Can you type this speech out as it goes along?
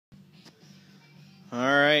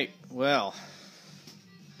Alright, well,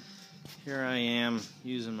 here I am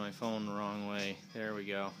using my phone the wrong way. There we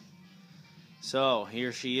go. So,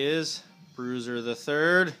 here she is, Bruiser the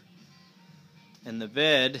Third, and the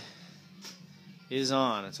bed is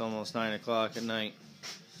on. It's almost 9 o'clock at night.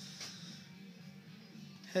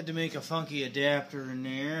 Had to make a funky adapter in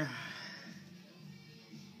there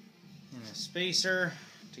and a spacer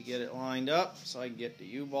to get it lined up so I can get the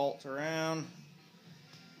U-bolt around.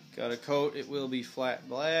 Got a coat, it will be flat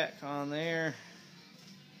black on there.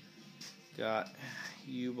 Got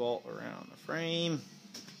U-bolt around the frame.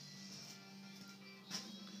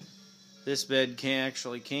 This bed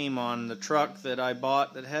actually came on the truck that I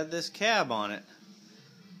bought that had this cab on it.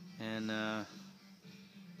 And I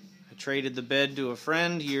traded the bed to a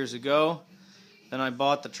friend years ago. Then I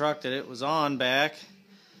bought the truck that it was on back.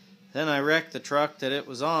 Then I wrecked the truck that it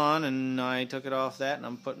was on, and I took it off that, and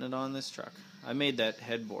I'm putting it on this truck. I made that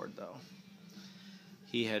headboard, though.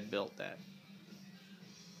 He had built that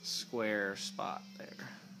square spot there.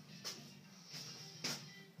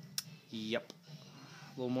 Yep.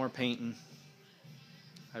 A little more painting.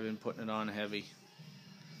 I've been putting it on heavy.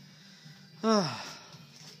 Yep.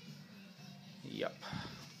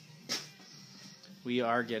 We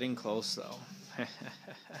are getting close, though.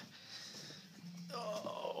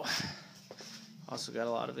 Oh. Also got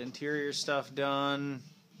a lot of interior stuff done.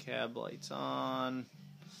 Cab lights on.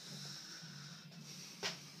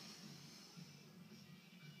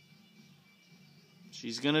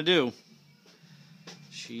 She's gonna do.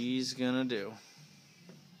 She's gonna do.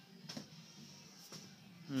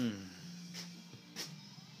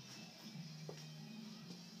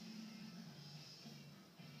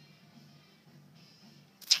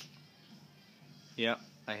 Yep,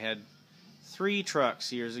 I had 3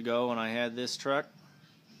 trucks years ago when I had this truck.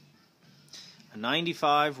 A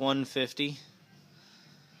 95 150,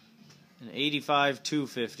 an 85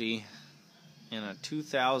 250, and a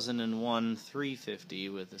 2001 350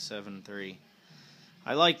 with a 7.3.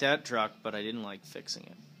 I liked that truck, but I didn't like fixing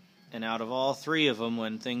it. And out of all 3 of them,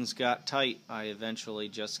 when things got tight, I eventually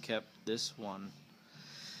just kept this one,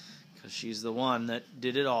 because she's the one that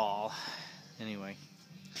did it all. Anyway,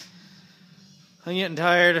 I'm getting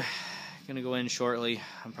tired. Gonna go in shortly.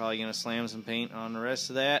 I'm probably gonna slam some paint on the rest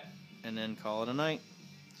of that and then call it a night.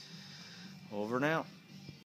 Over and out.